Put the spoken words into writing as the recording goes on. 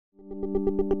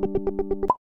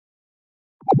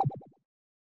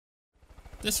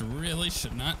This really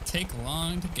should not take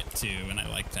long to get to, and I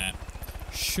like that.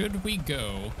 Should we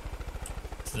go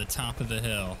to the top of the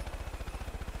hill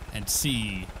and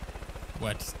see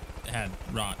what had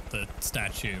wrought the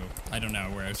statue? I don't know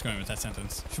where I was going with that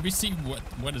sentence. Should we see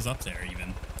what is up there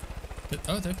even?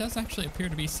 Oh, there does actually appear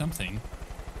to be something.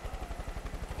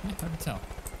 Yeah, hard to tell.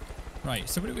 Right,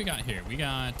 so what do we got here? We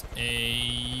got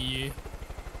a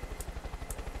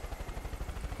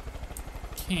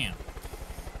camp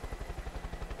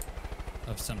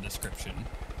of some description.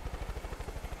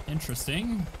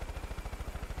 Interesting,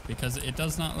 because it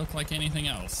does not look like anything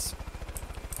else.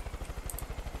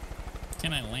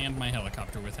 Can I land my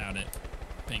helicopter without it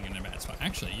being in a bad spot?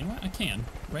 Actually, you know what? I can.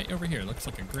 Right over here. Looks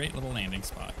like a great little landing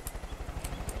spot.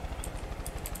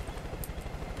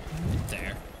 Right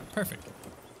there. Perfect.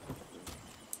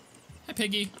 Hi,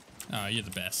 Piggy. Oh, you're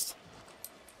the best.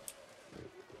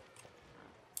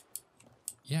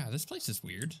 Yeah, this place is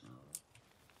weird.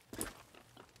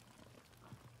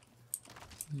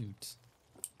 Loot.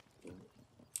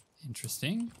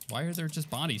 Interesting. Why are there just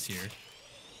bodies here?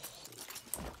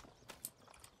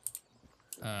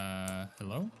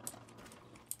 Hello?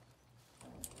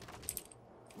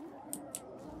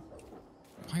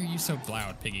 Why are you so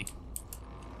loud, Piggy?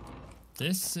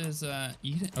 This is,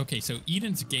 Eden. Okay, so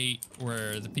Eden's Gate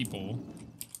were the people,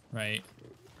 right?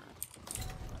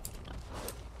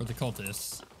 Or the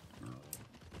cultists.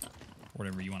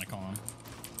 Whatever you want to call them.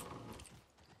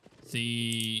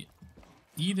 The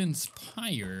Eden's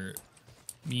Pyre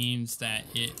means that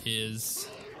it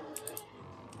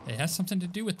has something to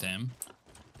do with them.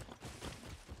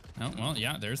 Oh, well,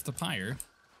 yeah, there's the pyre.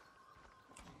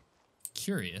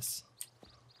 Curious.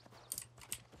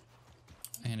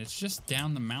 And it's just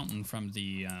down the mountain from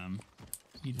the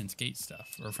Eden's Gate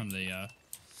stuff, or from the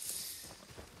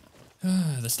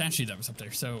statue that was up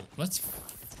there. So let's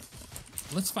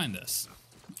find this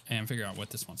and figure out what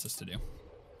this wants us to do.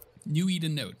 New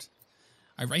Eden note.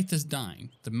 I write this dying.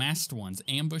 The masked ones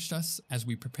ambushed us as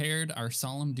we prepared our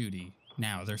solemn duty.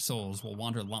 Now their souls will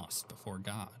wander lost before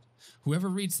God. Whoever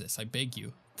reads this, I beg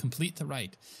you, complete the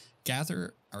rite.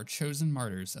 Gather our chosen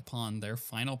martyrs upon their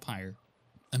final pyre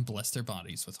and bless their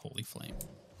bodies with holy flame.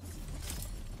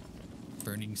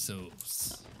 Burning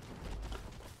souls.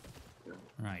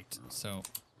 Right, so...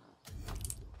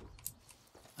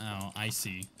 Oh, I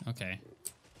see. Okay.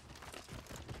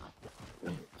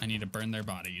 I need to burn their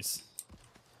bodies.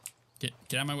 Get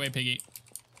out of my way, Piggy.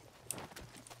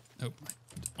 Oh,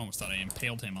 I almost thought I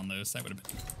impaled him on those. That would have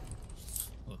been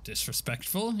a little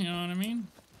disrespectful, you know what I mean?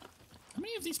 How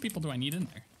many of these people do I need in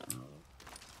there?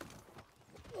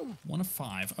 1 of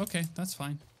 5. Okay, that's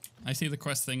fine. I see the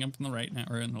quest thing up on the right now,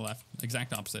 or in the left.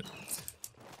 Exact opposite.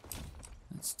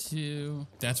 That's 2.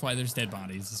 That's why there's dead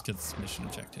bodies, is because it's mission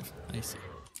objective. I see.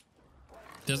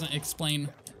 Doesn't explain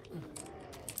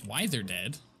why they're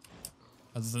dead,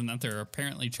 other than that they're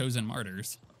apparently chosen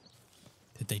martyrs.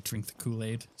 Did they drink the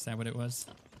Kool-Aid? Is that what it was?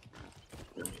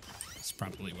 That's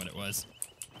probably what it was.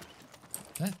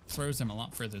 That throws them a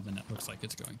lot further than it looks like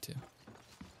it's going to.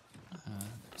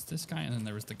 There's this guy, and then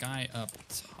there was the guy up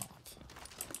top.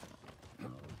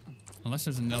 Unless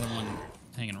there's another one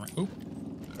hanging around. Oop.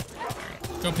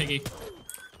 Go, Piggy.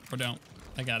 Or don't.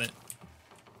 I got it.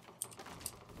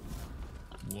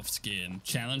 Wolf skin.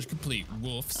 Challenge complete.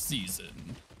 Wolf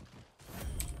season.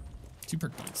 2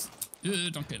 perk points.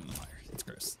 Don't get in the fire. It's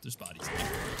gross. There's bodies in there.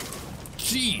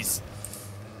 Jeez.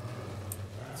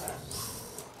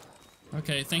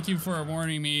 Okay, thank you for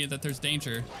warning me that there's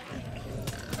danger.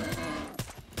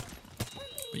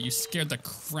 But you scared the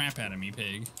crap out of me,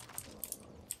 pig.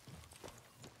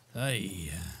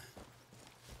 Ay.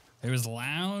 It was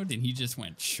loud and he just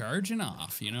went charging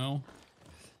off, you know?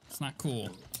 It's not cool.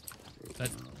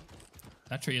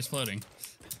 That tree is floating.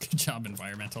 Good job,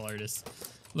 environmental artists.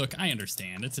 Look, I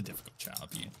understand. It's a difficult job.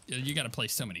 You got to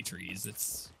place so many trees.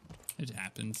 It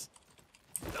happens.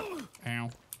 Ow.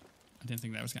 I didn't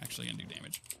think that was actually going to do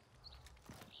damage.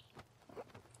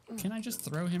 Can I just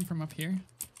throw him from up here?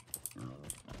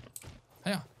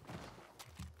 Yeah.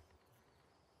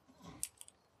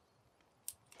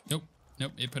 Nope.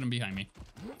 Nope. It put him behind me.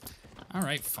 All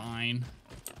right. Fine.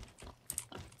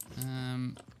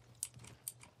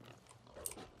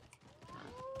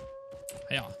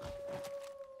 Yeah.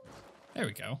 There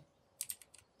we go.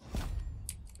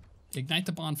 Ignite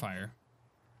the bonfire.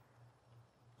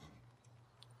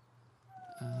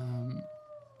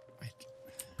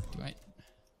 Do I?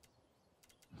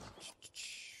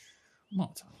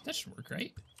 Molotov. That should work,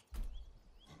 right?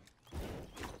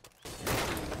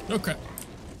 Oh crap.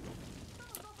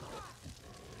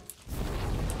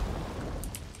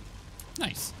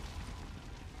 Nice.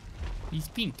 He's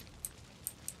pink.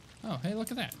 Oh, hey, look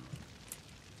at that.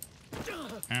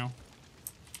 Ow.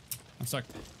 I'm stuck.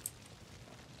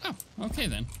 Oh, okay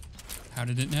then. How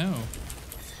did it know?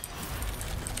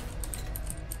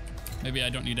 Maybe I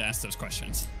don't need to ask those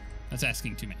questions. That's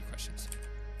asking too many questions.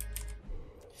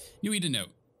 You need a note.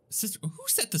 Sister, who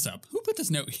set this up? Who put this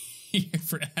note here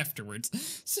for afterwards?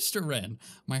 Sister Wren,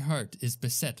 my heart is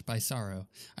beset by sorrow.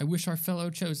 I wish our fellow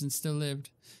chosen still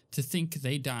lived. To think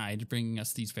they died, bringing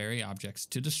us these very objects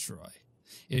to destroy.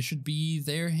 It should be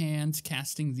their hands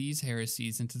casting these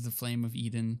heresies into the flame of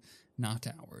Eden, not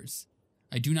ours.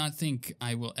 I do not think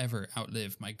I will ever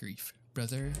outlive my grief.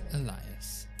 Brother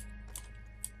Elias.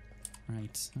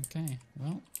 Right, okay,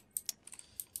 well,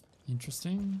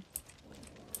 interesting.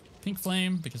 Pink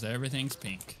flame, because everything's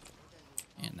pink.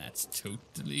 And that's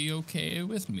totally okay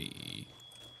with me.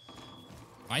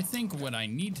 I think what I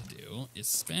need to do is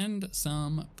spend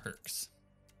some perks.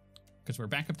 Because we're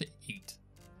back up to 8.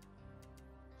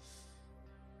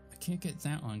 I can't get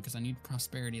that one because I need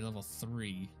prosperity level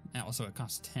 3. Also, it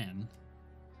costs 10.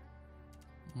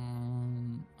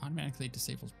 Automatically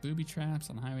disables booby traps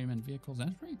on highwaymen vehicles.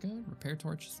 That's pretty good. Repair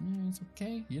torches, it's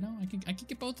okay. You know, I can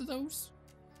get both of those.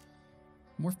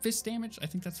 More fist damage. I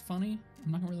think that's funny.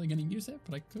 I'm not really gonna use it,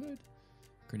 but I could.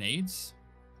 Grenades.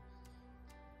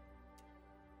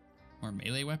 More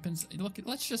melee weapons. Look,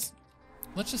 let's just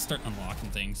start unlocking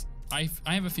things. I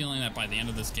have a feeling that by the end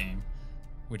of this game,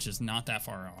 which is not that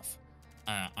far off,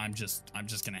 I'm just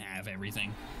gonna have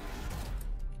everything.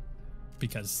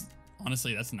 Because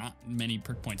honestly, that's not many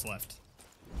perk points left.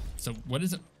 So what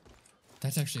is it?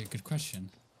 That's actually a good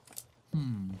question.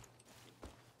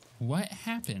 What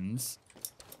happens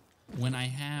when I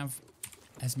have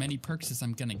as many perks as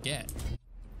I'm gonna get?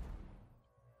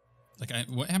 Like,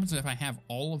 what happens if I have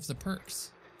all of the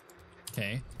perks?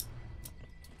 Okay.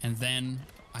 And then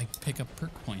I pick up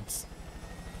perk points.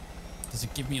 Does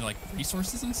it give me, like,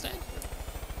 resources instead?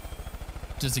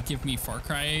 Does it give me Far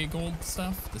Cry gold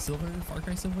stuff? The silver? Far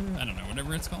Cry silver? I don't know,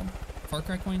 whatever it's called. Far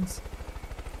Cry coins?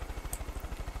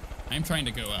 I'm trying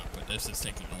to go up, but this is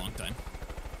taking a long time.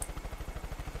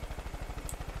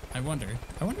 I wonder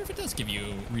if it does give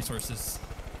you resources.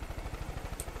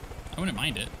 I wouldn't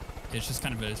mind it. It's just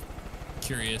kind of a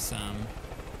curious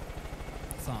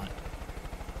thought.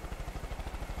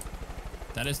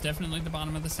 That is definitely the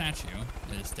bottom of the statue.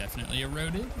 It is definitely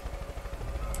eroded.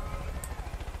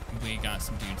 We got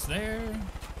some dudes there.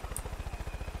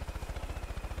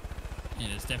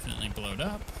 It is definitely blowed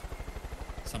up.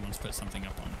 Someone's put something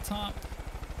up on the top.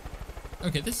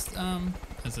 Okay, this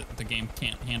the game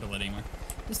can't handle it anymore.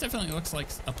 This definitely looks like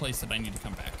a place that I need to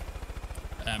come back.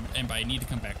 And by need to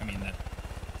come back, I mean that,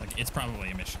 like, it's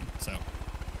probably a mission, so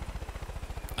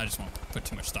I just won't put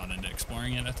too much thought into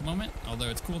exploring it at the moment, although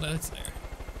it's cool that it's there.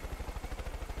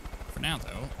 For now,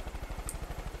 though,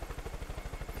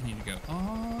 I need to go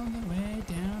all the way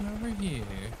down over here,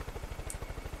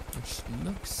 which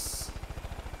looks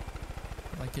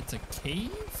like it's a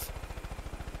cave?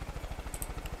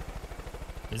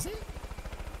 Is it?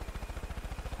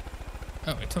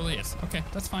 Oh, it totally is. Okay,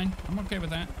 that's fine. I'm okay with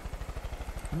that.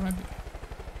 Who do I be?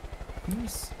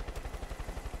 Who's...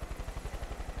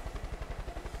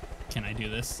 Can I do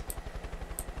this?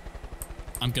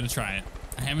 I'm gonna try it.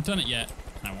 I haven't done it yet,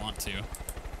 and I want to.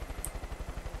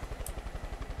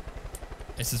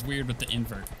 This is weird with the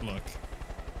invert look.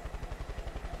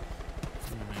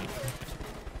 Right.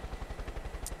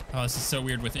 Oh, this is so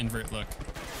weird with invert look.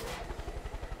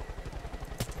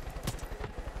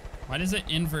 Why does it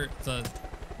invert the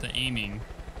aiming?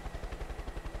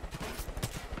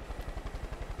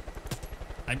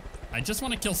 I just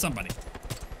want to kill somebody.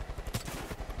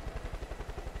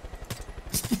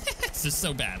 This is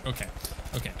so bad. Okay.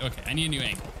 I need a new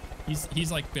angle.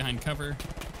 He's like behind cover.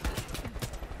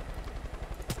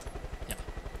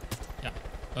 Yeah.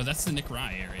 Oh, that's the Nick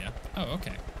Rye area. Oh,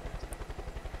 okay.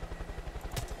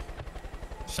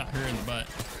 Shot her in the butt.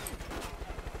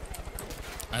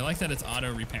 I like that it's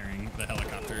auto repairing the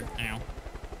helicopter. Ow.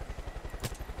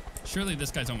 Surely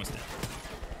this guy's almost dead.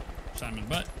 Shot him in the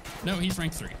butt. No, he's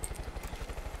rank 3.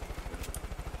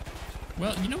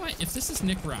 Well, you know what? If this is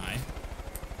Nick Rye,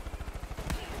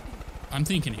 I'm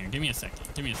thinking here. Give me a second.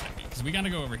 Because we got to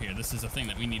go over here. This is a thing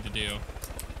that we need to do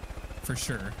for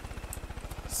sure.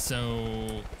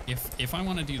 So if I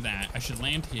want to do that, I should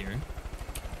land here.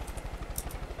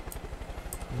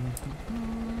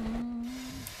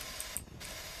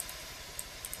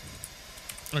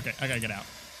 Okay, I gotta get out.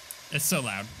 It's so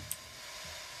loud.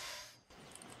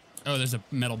 Oh, there's a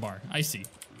metal bar. I see.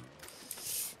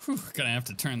 Whew, gonna have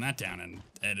to turn that down in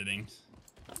editing.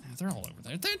 They're all over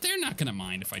there. They're not gonna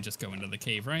mind if I just go into the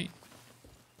cave, right?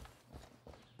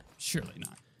 Surely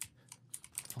not.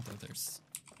 Although there's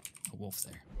a wolf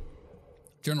there.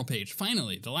 Journal page.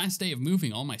 Finally, the last day of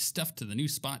moving all my stuff to the new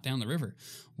spot down the river.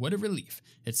 What a relief.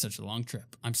 It's such a long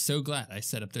trip. I'm so glad I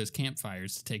set up those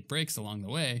campfires to take breaks along the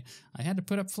way. I had to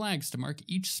put up flags to mark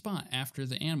each spot after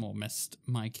the animals messed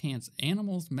my camps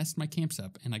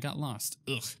up and I got lost.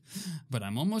 Ugh. But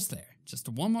I'm almost there. Just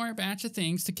one more batch of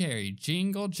things to carry.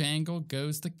 Jingle jangle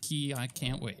goes the key. I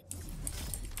can't wait.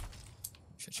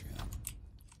 Shut your mouth.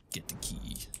 Get the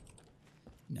key.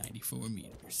 94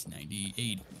 meters. 90,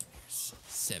 80 meters.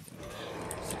 70.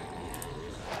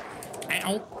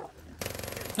 Ow!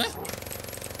 Huh?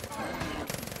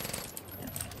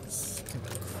 Scared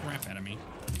the crap out of me.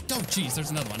 Oh, jeez,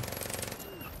 there's another one.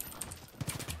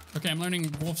 Okay, I'm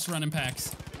learning wolves run in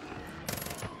packs.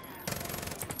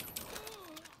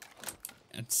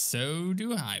 And so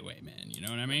do highwaymen, you know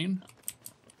what I mean?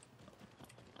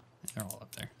 They're all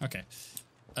up there. Okay.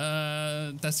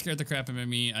 That scared the crap out of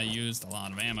me. I used a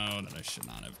lot of ammo that I should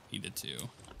not have needed to.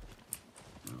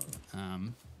 I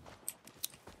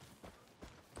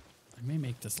may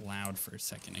make this loud for a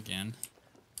second again.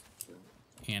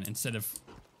 And instead of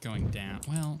going down,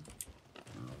 well,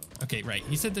 okay, right.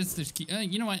 He said there's key.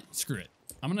 You know what? Screw it.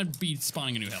 I'm gonna be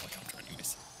spawning a new helicopter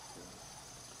anyways.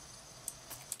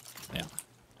 Yeah.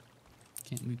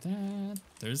 Can't loot that.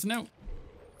 There's a note.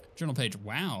 Journal page.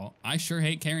 Wow, I sure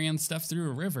hate carrying stuff through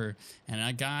a river, and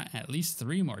I got at least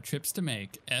 3 more trips to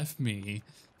make. F me.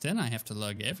 Then I have to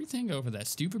lug everything over that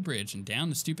stupid bridge and down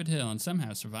the stupid hill and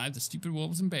somehow survive the stupid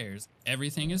wolves and bears.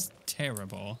 Everything is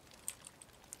terrible.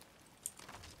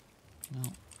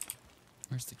 Well,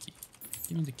 where's the key?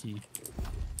 Give me the key.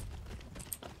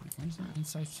 Where's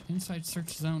it? Inside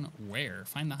search zone? Where?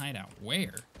 Find the hideout.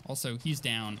 Where? Also, he's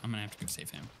down. I'm gonna have to go save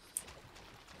him.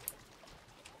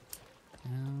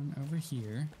 Down over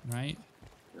here, right?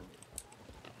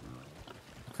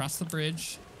 Across the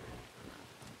bridge.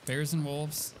 Bears and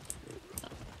wolves.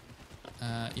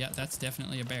 Yeah, that's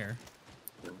definitely a bear.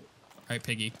 All right,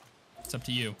 Piggy. It's up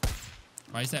to you.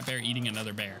 Why is that bear eating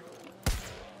another bear?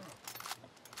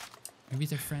 Maybe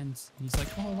they're friends. And he's like,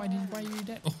 oh, why are you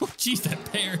dead? Oh, jeez,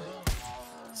 that bear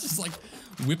just like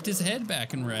whipped his head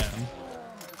back and ran.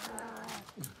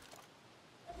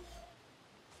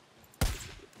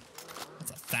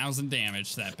 That's 1,000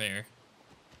 damage to that bear.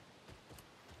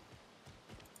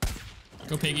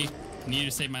 Go, Piggy. I need you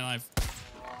to save my life.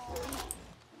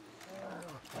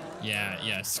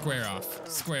 Yeah, square off.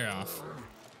 Square off.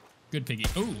 Good, Piggy.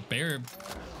 Oh, bear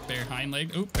hind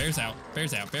leg. Oh, bear's out.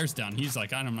 Bear's out. Bear's done. He's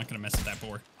like, I'm not gonna mess with that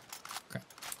boar. Crap.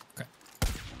 There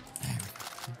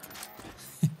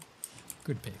we go.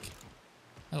 Good pig.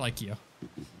 I like you.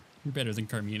 You're better than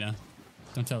Carmina.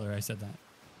 Don't tell her I said that.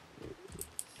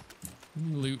 Let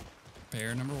me loot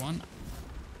bear number 1.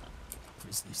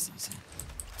 Grizzly season.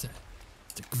 It's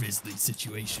a grizzly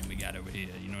situation we got over here.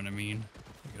 You know what I mean?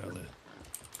 Look at all the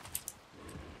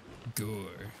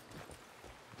gore.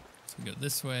 So we go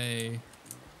this way.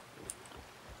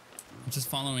 I'm just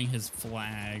following his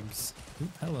flags. Oop,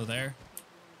 hello there,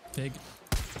 pig.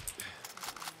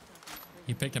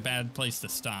 He picked a bad place to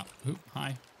stop. Oop,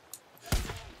 hi.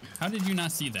 How did you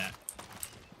not see that?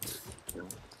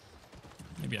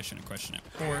 Maybe I shouldn't question it.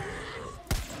 Or,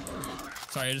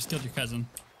 sorry, I just killed your cousin.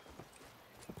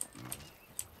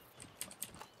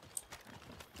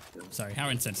 Sorry, how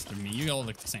insensitive of me. You all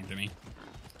look the same to me.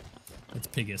 It's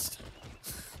piggest.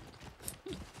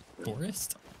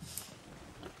 Forest?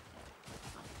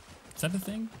 Is that a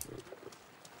thing?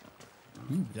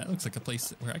 Ooh, that looks like a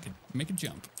place where I could make a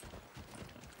jump.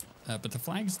 But the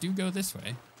flags do go this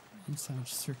way. Inside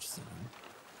search zone.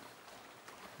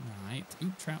 Right.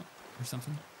 Ooh, trout or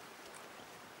something.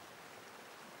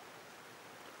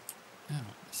 Oh,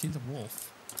 I see the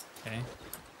wolf. Okay.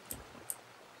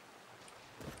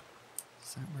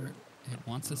 Is that where it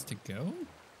wants us to go?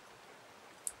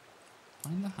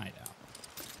 Find the hideout.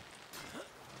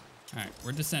 Alright,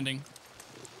 we're descending.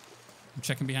 I'm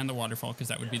checking behind the waterfall because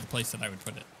that would be the place that I would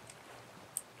put it.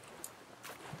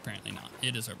 Apparently not.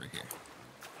 It is over here.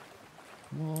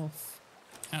 Wolf.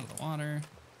 Out of the water.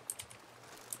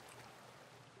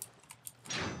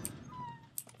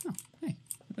 Oh, hey.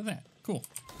 Look at that. Cool.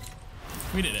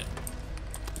 We did it.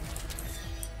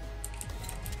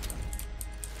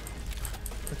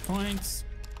 Quick points.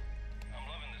 I'm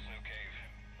loving this new cave.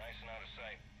 Nice and out of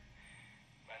sight.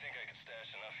 I think I could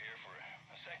stash enough here for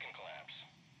a second collapse.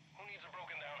 Who needs a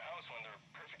broken down house when there are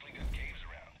perfectly good caves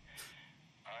around?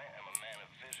 I am a man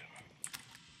of vision.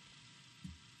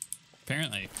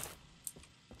 Apparently.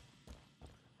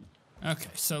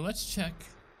 Okay, so let's check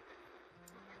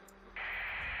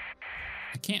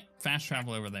I can't fast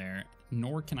travel over there,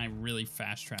 nor can I really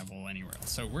fast travel anywhere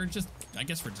else. So we're just, I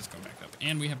guess we're just going back up.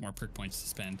 And we have more perk points to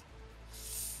spend.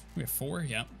 We have 4,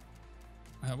 yep.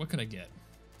 What could I get?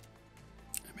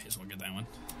 I may as well get that one.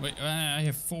 Wait, I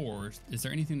have 4. Is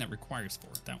there anything that requires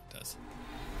 4? That one does.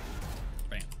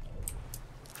 Bam.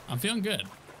 I'm feeling good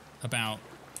about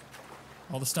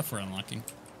all the stuff we're unlocking.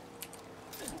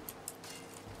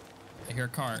 I hear a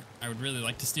car. I would really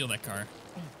like to steal that car.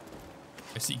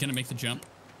 Is he gonna make the jump?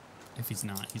 If he's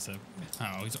not, he's a...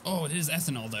 Oh, it is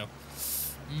ethanol, though.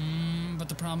 But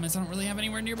the problem is I don't really have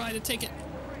anywhere nearby to take it.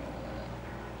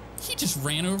 He just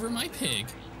ran over my pig.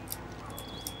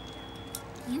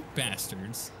 You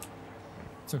bastards.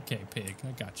 It's okay, pig.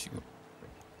 I got you. I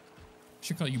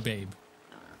should call you Babe.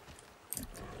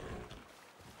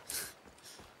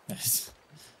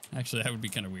 Actually, that would be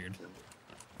kind of weird.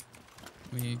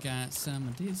 We got some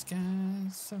of these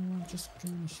guys, so I'm just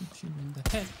gonna shoot you in the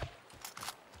head.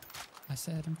 I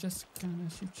said I'm just gonna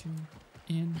shoot you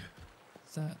in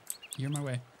the... You're my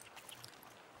way.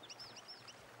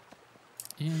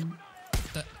 In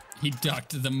the... He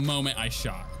ducked the moment I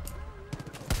shot.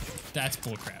 That's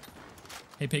bullcrap.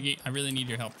 Hey, Piggy, I really need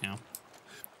your help now.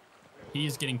 He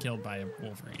is getting killed by a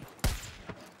Wolverine.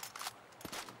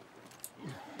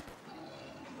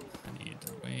 I need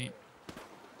to wait.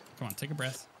 Come on, take a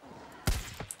breath.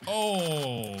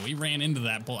 Oh, he ran into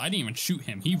that bullet. I didn't even shoot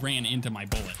him. He ran into my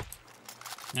bullet.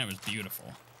 That was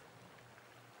beautiful.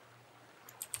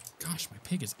 Gosh, my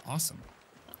pig is awesome.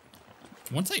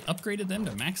 Once I upgraded them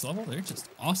to max level, they're just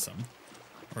awesome.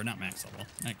 Or not max level,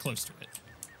 not close to it.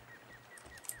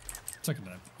 Took it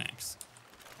to max.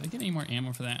 Did I get any more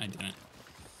ammo for that? I didn't.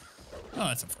 Oh,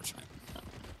 that's unfortunate.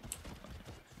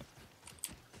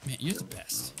 Man, you're the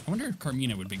best. I wonder if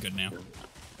Carmina would be good now.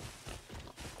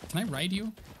 Can I ride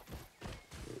you?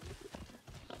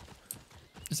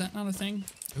 Is that not a thing?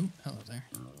 Ooh, hello there.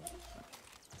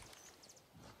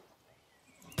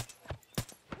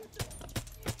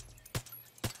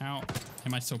 How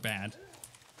am I so bad?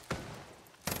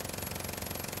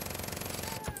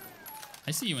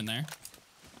 I see you in there.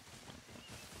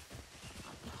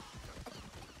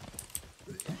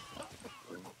 Did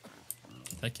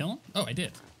I kill him? Oh, I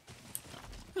did.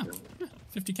 Oh,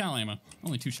 50 cal ammo.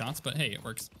 Only 2 shots, but hey, it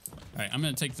works. All right, I'm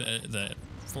gonna take the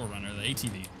Forerunner, the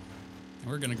ATV, and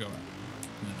we're gonna go up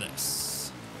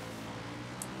this.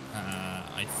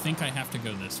 I think I have to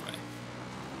go this way.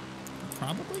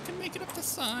 Probably can make it up the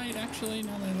side, actually,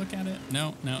 now that I look at it.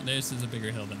 No, this is a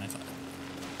bigger hill than I thought.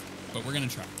 But we're gonna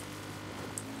try.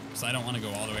 So I don't want to go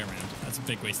all the way around. That's a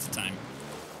big waste of time.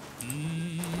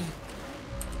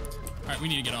 All right, we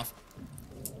need to get off.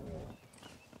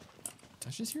 Did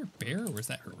I just hear a bear, or was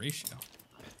that Horatio?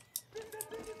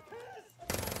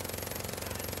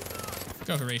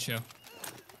 Go, Horatio.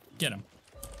 Get him.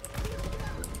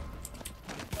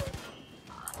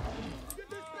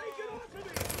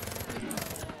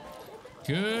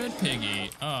 Good piggy.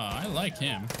 Oh, I like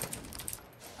him.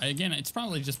 Again, it's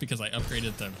probably just because I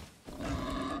upgraded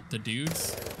the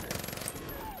dudes.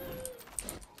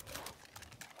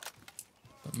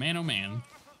 But man, oh man,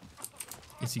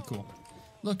 is he cool.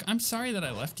 Look, I'm sorry that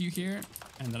I left you here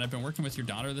and that I've been working with your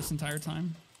daughter this entire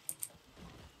time.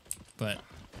 But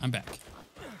I'm back.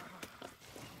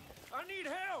 I need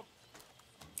help!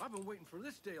 I've been waiting for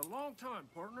this day a long time,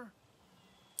 partner.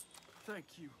 Thank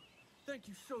you. Thank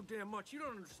you so damn much. You don't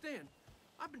understand.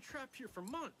 I've been trapped here for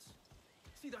months.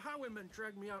 See, the Highwaymen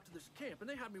dragged me out to this camp, and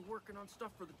they had me working on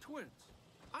stuff for the twins.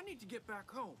 I need to get back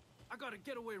home. I got a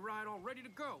getaway ride all ready to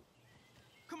go.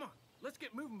 Come on, let's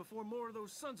get moving before more of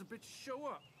those sons of bitches show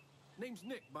up. Name's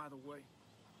Nick, by the way.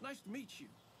 Nice to meet you.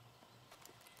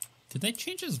 Did they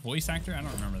change his voice actor? I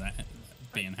don't remember that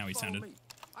being how he sounded. Me.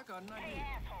 I got an idea. Hey,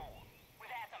 asshole. We've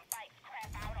had some bikes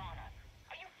crap out on us.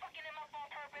 Are you fucking him up on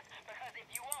purpose? Because if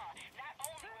you are, not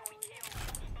only will we kill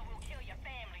you, but we'll kill your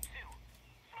family too.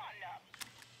 Smarten up.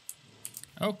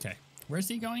 Okay, where's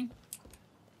he going?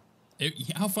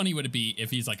 How funny would it be if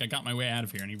he's like, I got my way out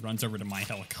of here, and he runs over to my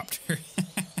helicopter?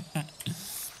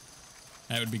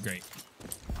 That would be great.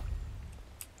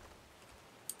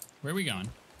 Where are we going?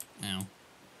 Ow.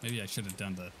 Maybe I should have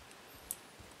done the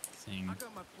thing. I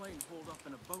got my plane pulled up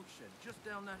in a boat shed just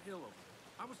down that hill over there.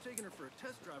 I was taking her for a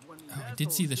test drive when these I did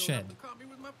see the assholes showed up shed. and caught me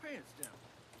with my pants down.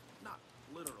 Not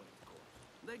literally, of course.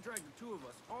 They dragged the two of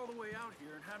us all the way out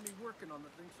here and had me working on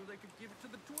the thing so they could give it to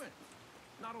the twins.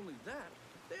 Not only that,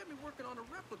 they had me working on a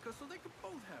replica so they could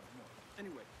both have one.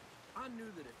 Anyway, I knew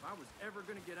that if I was ever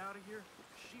gonna get out of here,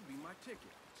 she'd be my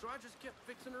ticket. So I just kept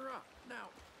fixing her up. Now,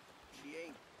 she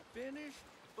ain't finished,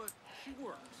 but she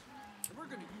works. And we're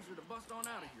gonna use her to bust on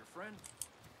out of here, friend.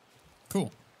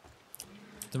 Cool.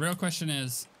 The real question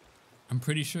is, I'm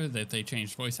pretty sure that they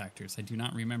changed voice actors. I do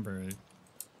not remember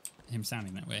him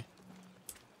sounding that way.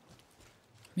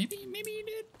 Maybe you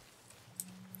did.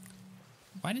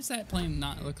 Why does that plane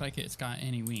not look like it's got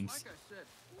any wings? Like I said,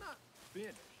 not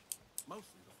finished.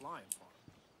 Mostly the flying part.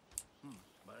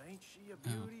 But ain't she a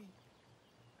beauty?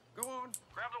 Go on,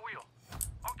 grab the wheel.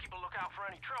 I'll keep a lookout for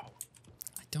any trouble.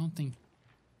 I don't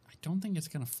think it's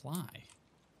gonna fly.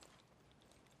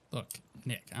 Look,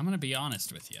 Nick, I'm gonna be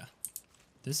honest with you.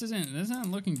 This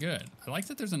isn't looking good. I like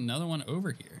that there's another one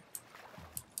over here,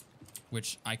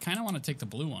 which I kind of want to take the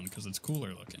blue one because it's cooler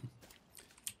looking.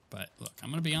 But look, I'm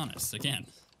gonna be honest again.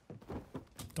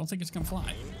 Don't think it's gonna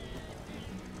fly.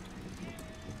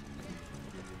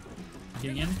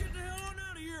 Getting in? Get the hell on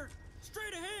out of here.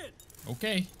 Straight ahead.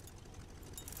 Okay.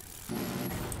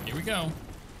 Here we go.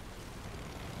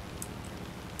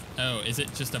 Oh, is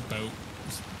it just a boat?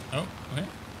 Oh, okay.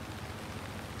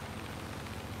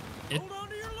 It Hold on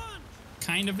to your lunch.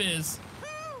 kind of is.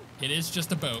 It is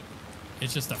just a boat.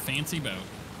 It's just a fancy boat.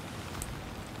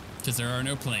 Because there are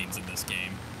no planes in this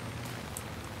game.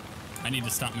 I need to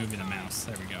stop moving the mouse.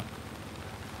 There we go.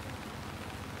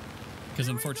 Because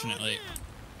unfortunately,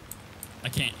 I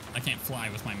can't fly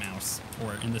with my mouse.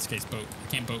 Or in this case, boat.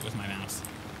 I can't boat with my mouse.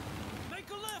 Make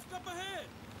a left up ahead.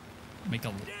 Make a...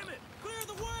 Damn it. Clear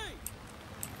the way.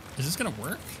 Is this gonna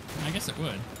work? I guess it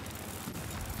would.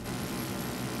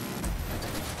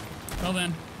 Well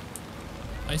then,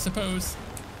 I suppose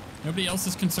nobody else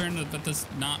is concerned that this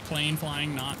not plane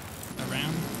flying not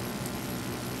around.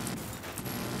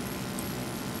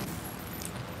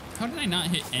 How did I not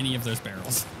hit any of those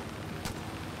barrels?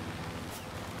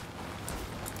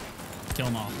 Kill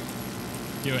them all.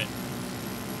 Do it.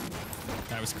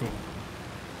 That was cool.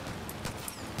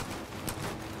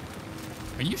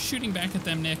 Are you shooting back at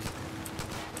them, Nick?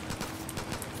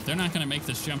 They're not gonna make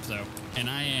this jump though, and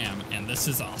I am, and this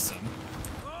is awesome.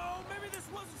 Oh, maybe this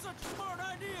wasn't such a smart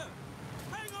idea.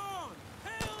 Hang on.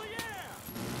 Hell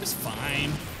yeah. It's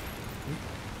fine.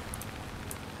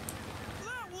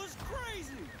 That was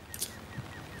crazy.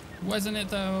 Wasn't it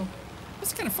though?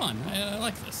 It's kind of fun. I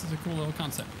like this. It's a cool little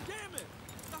concept. Damn it.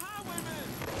 The Highwaymen.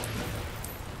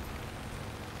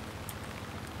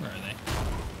 Where are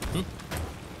they? Oop.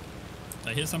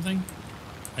 Did I hit something?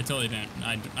 I totally didn't.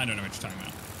 I don't know what you're talking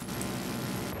about.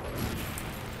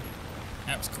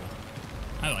 That was cool.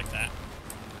 I like that.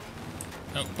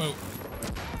 Oh, boat.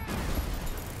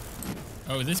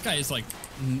 Oh, this guy is like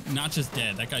not just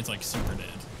dead. That guy's like super dead.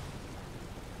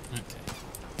 Okay.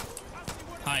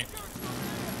 Hi.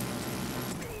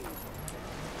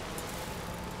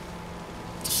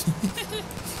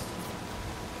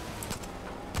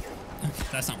 Okay,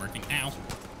 that's not working. Ow.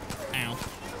 Ow.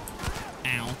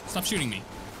 Ow. Stop shooting me.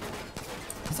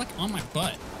 He's like on my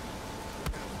butt.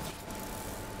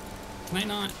 Can I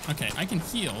not? Okay, I can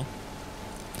heal.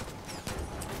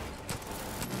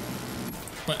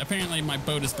 But apparently my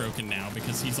boat is broken now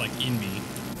because he's like in me.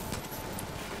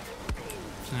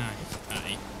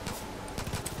 Aye.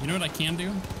 You know what I can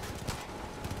do?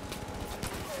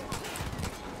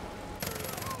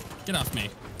 Get off me.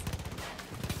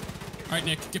 All right,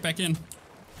 Nick, get back in.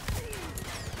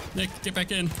 Nick, get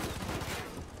back in.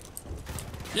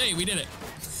 Yay, we did it.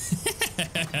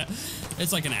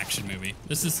 It's like an action movie.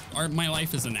 This is my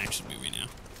life is an action movie now.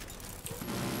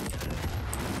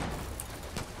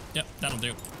 Yep, that'll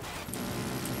do.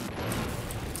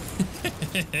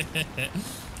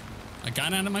 I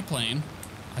got out of my plane.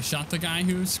 I shot the guy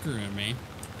who was screwing me.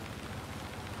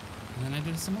 And then I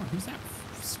did some more. Who's that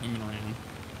swimming around?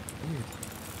 Weird.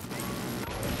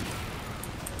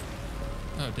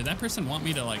 Oh, did that person want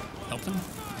me to like help them?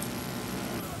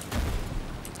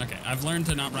 Okay, I've learned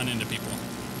to not run into people.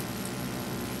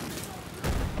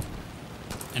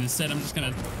 And instead I'm just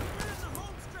gonna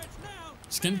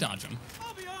dodge them.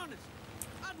 I'll be honest,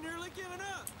 I'd nearly given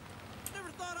up.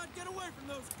 Never thought I'd get away from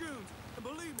those goons. And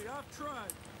believe me, I've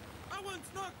tried. I once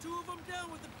knocked 2 of them down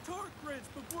with a torque wrench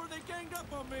before they ganged up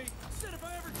on me. Said if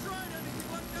I ever tried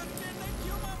anything like that again, they'd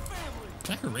kill my family. Is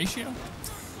that Horatio?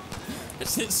 I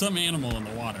just hit some animal in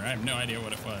the water. I have no idea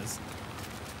what it was.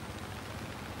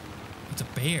 It's a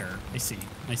bear. I see.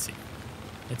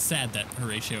 It's sad that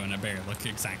Horatio and a bear look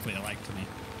exactly alike to me.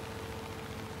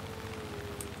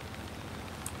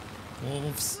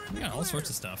 Wolves. We got all sorts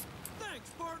of stuff. Thanks,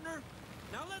 partner.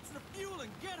 Now let's refuel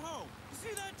and get home. You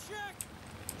see that shack?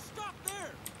 Stop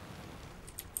there.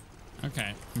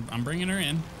 Okay, I'm bringing her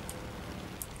in.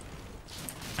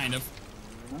 Kind of.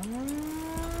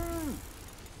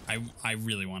 I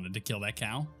really wanted to kill that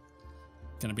cow.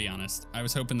 Gonna be honest. I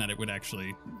was hoping that it would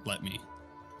actually let me.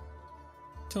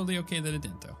 Totally okay that it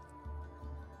didn't, though.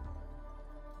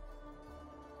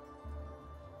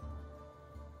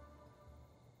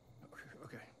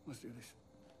 Let's do this.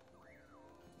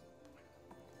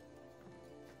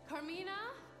 Carmina?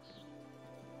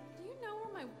 Do you know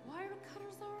where my wire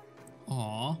cutters are?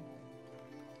 Aw.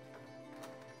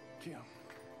 Kim.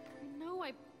 No,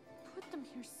 I put them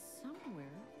here somewhere.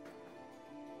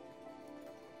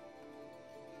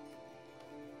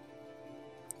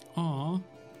 Aw. Hold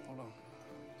on.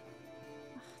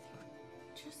 They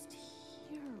were just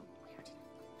here. Where did I put them?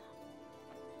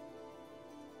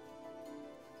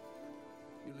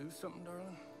 You lose something,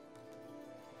 darling?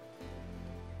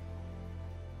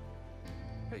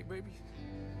 Hey, baby.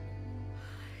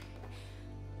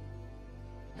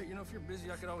 Hey, you know, if you're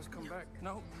busy, I could always come back.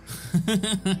 No?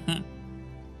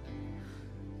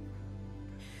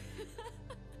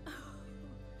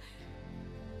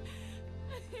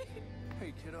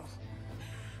 Hey, kiddo.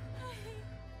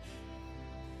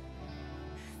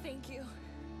 Thank you.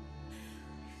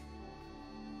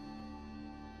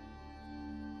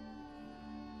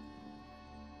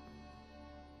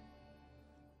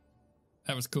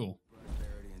 That was cool.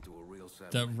 Into a real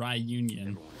The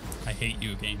Ryeunion I Hate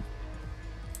You game.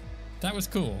 That was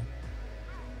cool.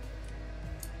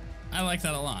 I like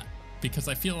that a lot because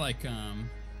I feel like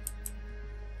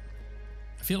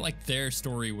their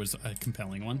story was a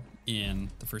compelling one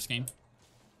in the first game.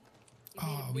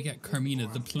 Oh, we got Carmina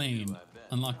the plane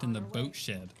unlocked in the boat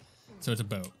shed. So it's a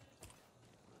boat.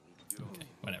 Okay,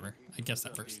 whatever. I guess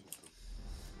that works.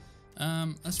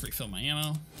 Let's refill my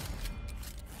ammo.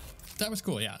 That was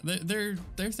cool, yeah. Their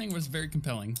thing was very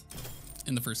compelling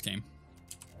in the first game.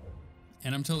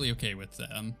 And I'm totally okay with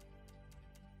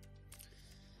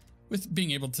being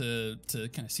able to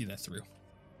kind of see that through.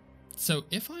 So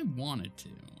if I wanted to,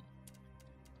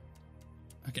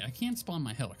 okay, I can spawn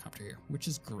my helicopter here, which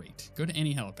is great. Go to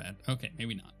any helipad. Okay,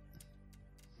 maybe not.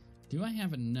 Do I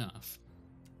have enough?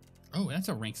 Oh, that's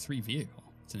a rank 3 vehicle.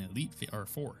 It's an elite or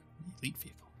 4 elite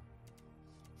vehicle.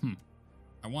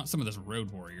 I want some of this road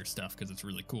warrior stuff because it's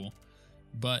really cool,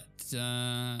 but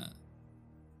I'm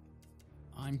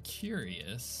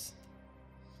curious.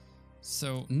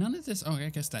 So none of this. Oh, I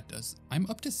guess that does. I'm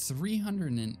up to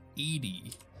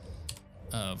 380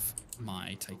 of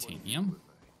my titanium.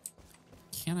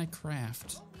 Can I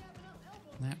craft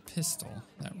that pistol,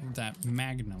 that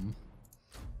magnum?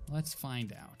 Let's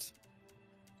find out.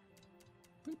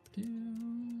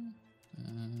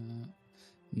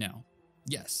 No.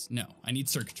 Yes, no. I need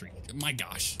circuitry. My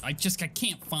gosh, I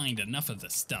can't find enough of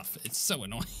this stuff. It's so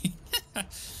annoying.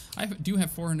 I do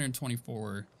have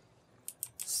 424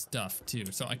 stuff too,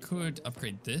 so I could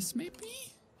upgrade this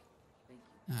maybe.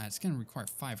 It's gonna require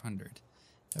 500.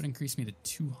 That would increase me to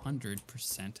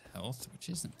 200% health, which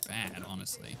isn't bad,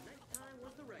 honestly.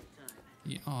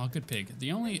 Yeah, oh, good pig.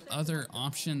 The only other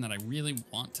option that I really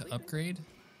want to upgrade,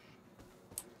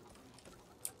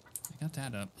 I got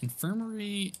that up.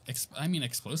 Infirmary,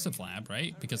 explosive lab,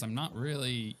 right? Because I'm not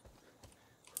really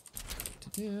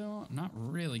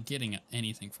getting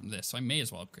anything from this, so I may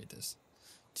as well upgrade this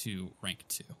to rank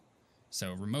 2.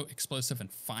 So remote explosive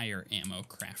and fire ammo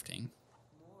crafting.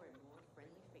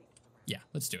 Yeah,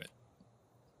 let's do it.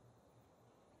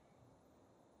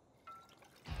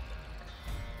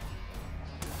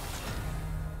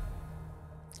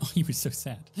 Oh, he was so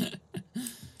sad.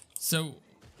 So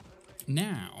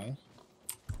now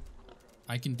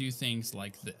I can do things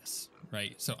like this,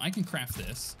 right? So I can craft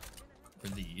this, or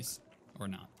these, or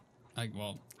not.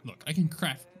 Well, look, I can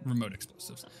craft remote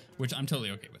explosives, which I'm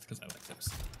totally okay with because I like those.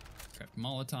 Craft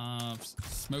Molotovs,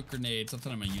 smoke grenades. Not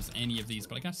that I'm gonna use any of these,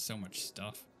 but I got so much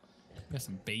stuff. I got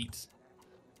some bait,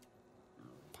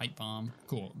 pipe bomb.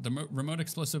 Cool. The remote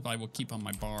explosive I will keep on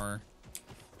my bar.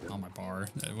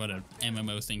 What a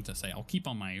MMO thing to say. I'll keep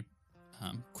on my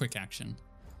quick action.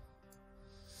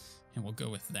 And we'll go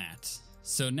with that.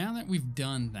 So now that we've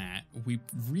done that, we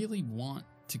really want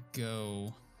to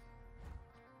go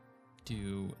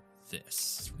do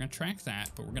this. We're going to track that,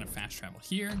 but we're going to fast travel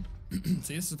here.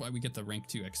 See, this is why we get the rank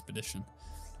 2 expedition,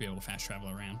 to be able to fast travel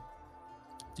around.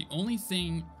 The only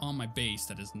thing on my base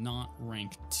that is not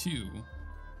rank 2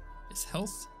 is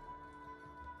health,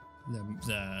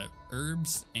 the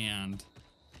herbs, and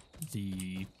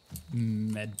the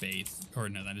med bathe. Or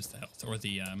no, that is the health. Or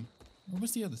the, what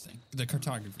was the other thing? The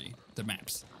cartography, the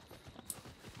maps.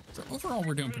 So overall,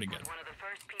 we're doing pretty good. One of the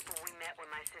first people we met when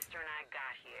my sister and I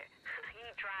got here. He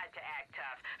tried to act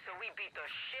tough, so we beat the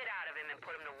shit out of him and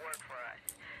put him to work for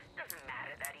us. Doesn't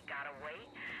matter that he got away.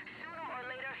 Sooner or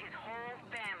later, his whole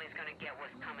family's gonna get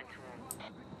what's coming to him.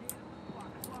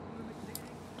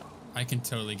 I can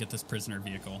totally get this prisoner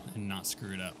vehicle and not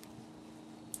screw it up.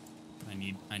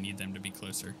 I need them to be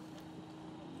closer.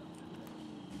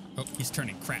 Oh, he's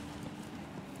turning. Crap.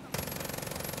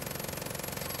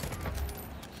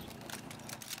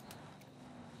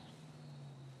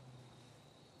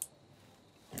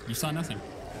 You saw nothing.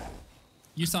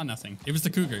 You saw nothing. It was the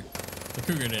cougar. The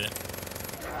cougar did it.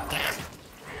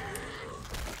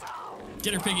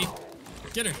 Get her, Piggy.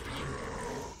 Get her.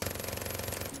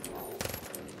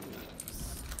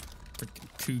 Freaking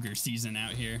cougar season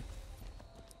out here.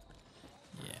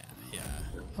 Yeah.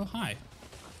 Oh, hi.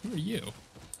 Who are you?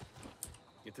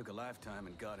 It took a lifetime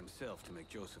and God himself to make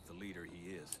Joseph the leader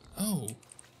he is. Oh,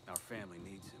 Our family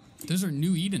needs him. those are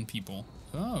New Eden people.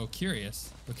 Oh,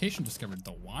 curious. Location discovered.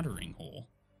 The watering hole.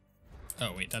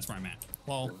 Oh, wait, that's where I'm at.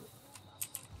 Well,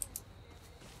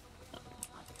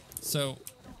 so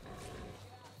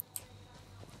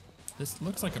this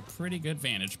looks like a pretty good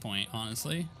vantage point,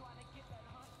 honestly.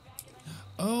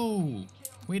 Oh,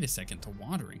 wait a second. The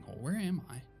watering hole. Where am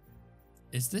I?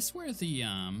 Is this where the,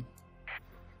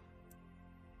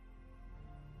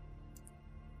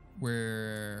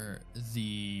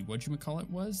 whatchamacallit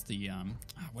was? The,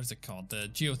 what is it called? The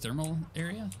geothermal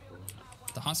area?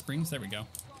 The hot springs? There we go.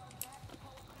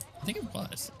 I think it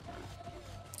was.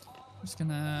 I'm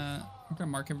gonna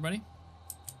mark everybody.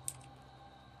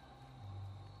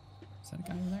 Is that a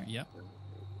guy over there? Yep.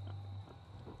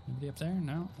 Anybody up there?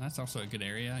 No. That's also a good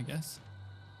area, I guess.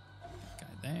 A guy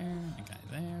there, a guy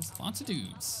there. There's lots of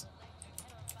dudes.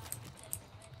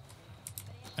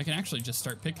 I can actually just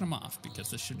start picking them off because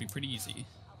this should be pretty easy.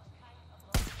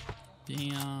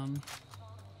 Bam.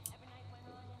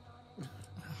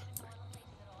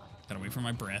 Gotta wait for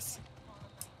my breath.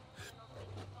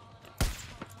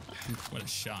 Ooh, what a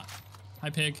shot.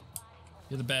 Hi, Pig.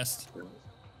 You're the best.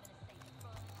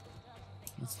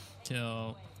 Let's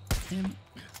kill him.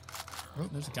 Oh,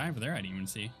 there's a guy over there I didn't even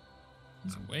see.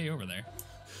 He's way over there.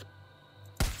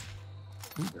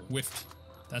 Ooh, whiffed.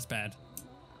 That's bad.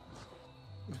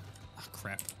 Oh,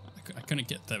 crap. I couldn't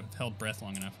get the held breath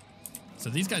long enough. So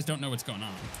these guys don't know what's going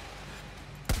on.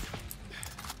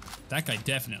 That guy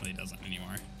definitely doesn't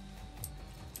anymore.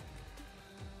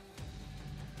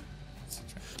 Let's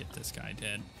try to get this guy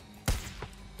dead.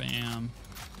 Bam.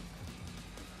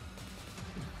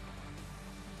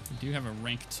 We do have a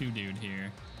rank 2 dude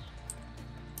here.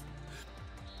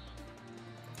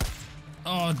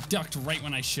 Oh, ducked right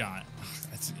when I shot.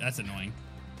 That's annoying.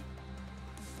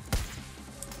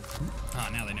 Ah,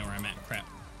 now they know where I'm at. Crap.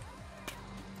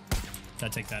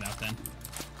 Gotta take that out then.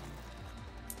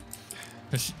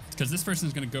 Because this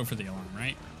person's gonna go for the alarm,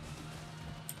 right?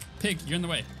 Pig, you're in the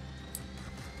way.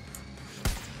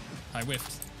 I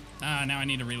whiffed. Ah, now I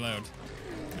need to reload.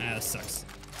 Ah, this sucks.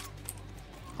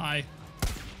 Hi.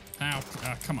 Ow.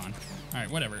 Ah, come on. Alright,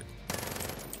 whatever.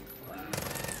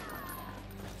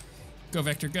 Go,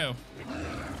 Vector, go.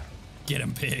 Get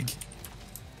him, Pig.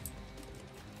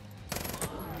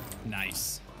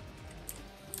 Nice.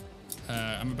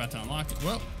 I'm about to unlock it.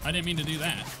 Whoa, I didn't mean to do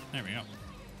that. There we go.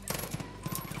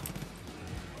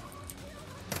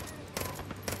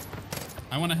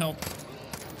 I want to help.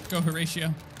 Go,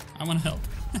 Horatio. I want to help.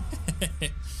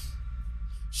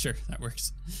 Sure, that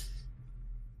works.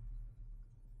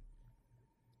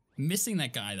 Missing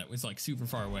that guy that was like super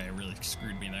far away really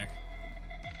screwed me there.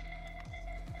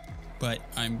 But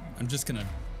I'm just gonna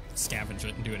scavenge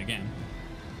it and do it again.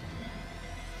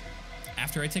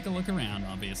 After I take a look around,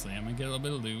 obviously, I'm gonna get a little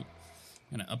bit of loot.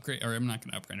 I'm gonna upgrade, or I'm not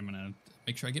gonna upgrade, I'm gonna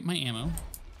make sure I get my ammo.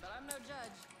 But I'm no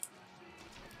judge.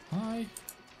 Hi.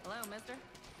 Hello, mister.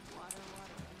 Water.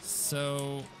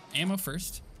 So, ammo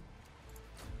first.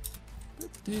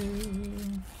 Do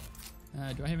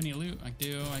I have any loot? I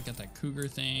do. I got that cougar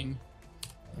thing.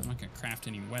 I'm not gonna craft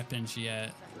any weapons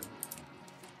yet.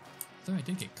 Though I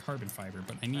did get carbon fiber,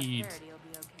 but I need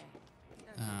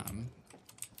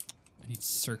I need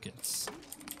circuits.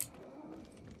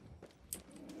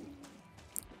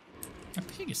 My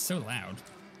pig is so loud.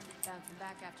 Bouncing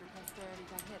back after prosperity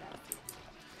got hit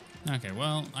at. Okay,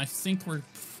 well, I think we're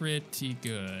pretty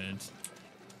good.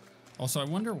 Also, I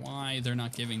wonder why they're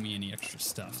not giving me any extra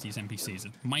stuff, these NPCs.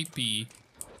 It might be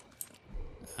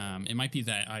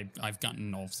that I've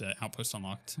gotten all of the outposts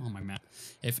unlocked on my map.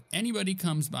 If anybody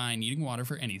comes by needing water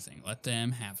for anything, let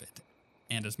them have it.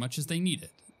 And as much as they need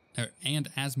it. And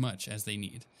as much as they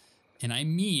need. And I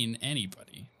mean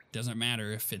anybody. Doesn't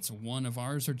matter if it's one of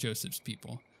ours or Joseph's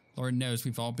people. Lord knows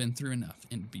we've all been through enough,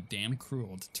 and it'd be damn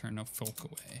cruel to turn a folk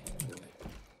away. Okay.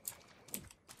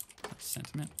 That's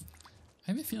sentiment.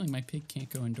 I have a feeling my pig can't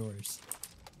go indoors.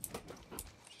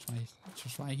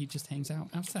 Just why he just hangs out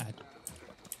outside.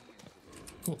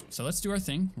 Cool. So let's do our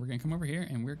thing. We're gonna come over here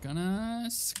and we're gonna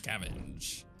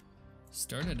scavenge.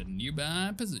 Start at a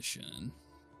nearby position.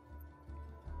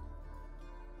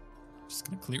 Just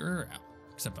gonna clear her out.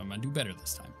 Except I'm gonna do better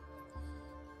this time.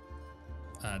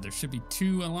 There should be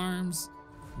 2 alarms.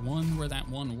 One where that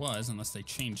one was, unless they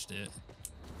changed it.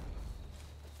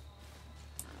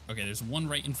 Okay, there's one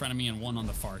right in front of me and one on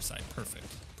the far side. Perfect.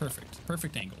 Perfect.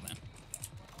 Perfect angle then.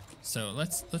 So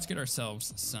let's get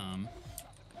ourselves some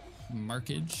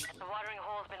markage. The watering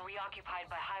hole has been reoccupied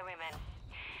by Highwaymen.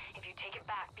 If you take it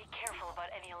back, be careful about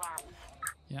any alarms.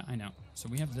 Yeah, I know. So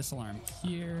we have this alarm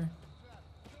here.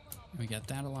 And we got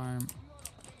that alarm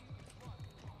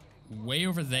way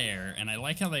over there. And I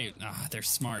like how they're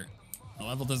smart. The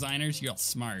level designers, you all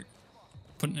smart.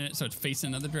 Putting it so it's facing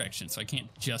another direction, so I can't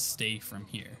just stay from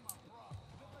here.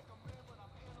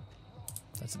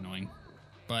 That's annoying,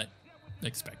 but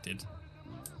expected.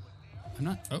 I'm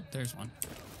not, oh, there's one.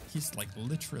 He's like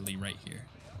literally right here.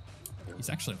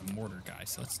 He's actually a mortar guy,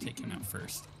 so let's take him out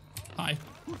first. Hi.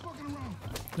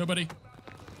 Nobody.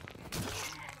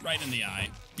 Right in the eye.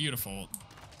 Beautiful,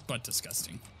 but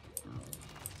disgusting.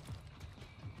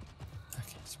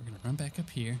 Okay, so we're gonna run back up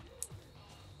here.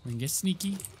 We can get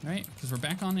sneaky, right? Because we're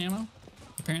back on ammo,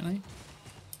 apparently.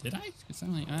 Did I? It's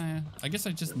only, I guess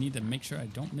I just need to make sure I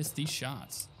don't miss these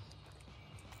shots.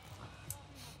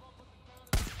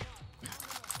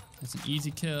 That's an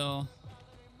easy kill.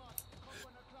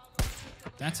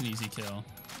 That's an easy kill.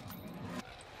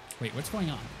 Wait, what's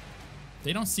going on?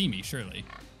 They don't see me, surely.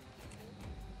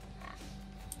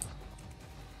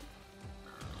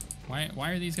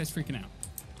 Why are these guys freaking out?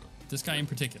 This guy in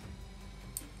particular.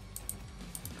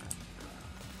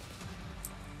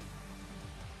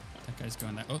 That guy's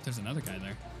going there. Oh, there's another guy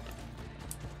there.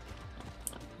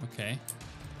 Okay.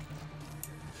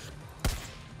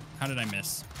 How did I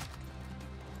miss?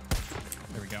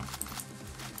 There we go.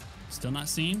 Still not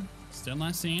seen. Still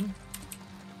not seen.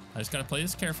 I just gotta play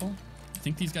this careful. I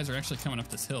think these guys are actually coming up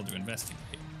this hill to investigate.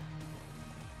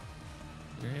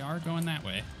 They are going that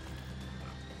way.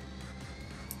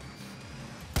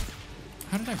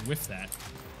 How did I whiff that?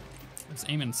 I was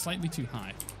aiming slightly too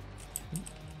high. Ooh.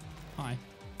 Hi.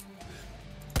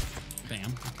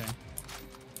 Bam. Okay. Do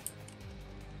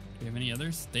we have any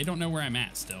others? They don't know where I'm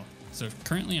at still. So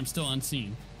currently I'm still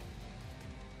unseen.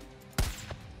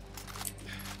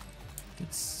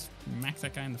 Did smack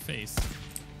that guy in the face.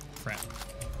 Crap.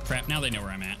 Crap, now they know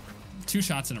where I'm at. 2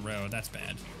 shots in a row, that's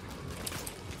bad.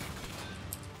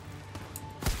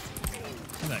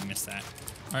 How did I miss that?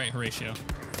 Alright, Horatio.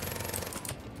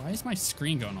 Why is my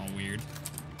screen going all weird?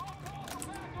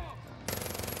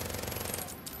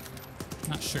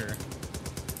 Not sure.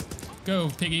 Go,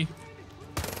 piggy.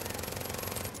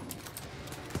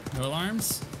 No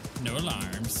alarms? No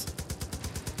alarms.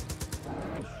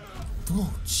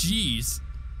 Oh, jeez.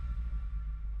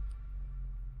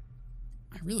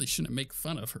 I really shouldn't make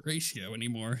fun of Horatio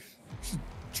anymore. I should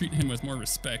treat him with more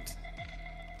respect.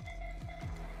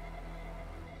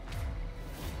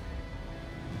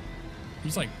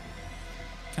 He's like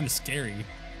kind of scary.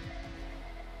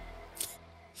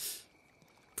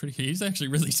 He's actually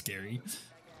really scary.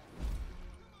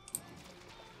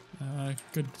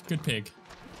 Good pig.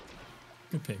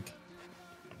 Good pig.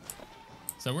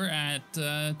 So we're at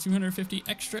 250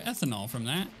 extra ethanol from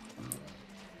that.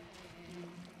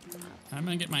 I'm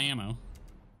gonna get my ammo.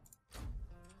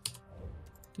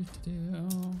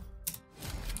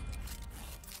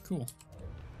 Cool.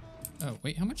 Oh,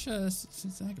 wait, how much,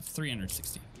 since I have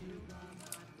 360.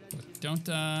 Don't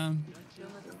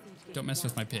mess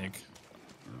with my pig.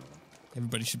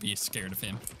 Everybody should be scared of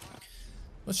him.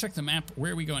 Let's check the map.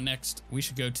 Where are we going next? We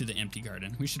should go to the empty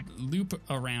garden. We should loop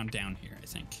around down here, I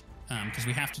think. Because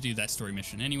we have to do that story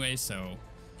mission anyway, so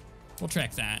we'll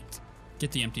track that,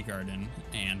 get the empty garden,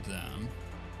 and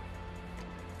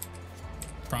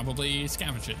probably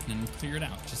scavenge it and clear it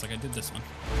out, just like I did this one.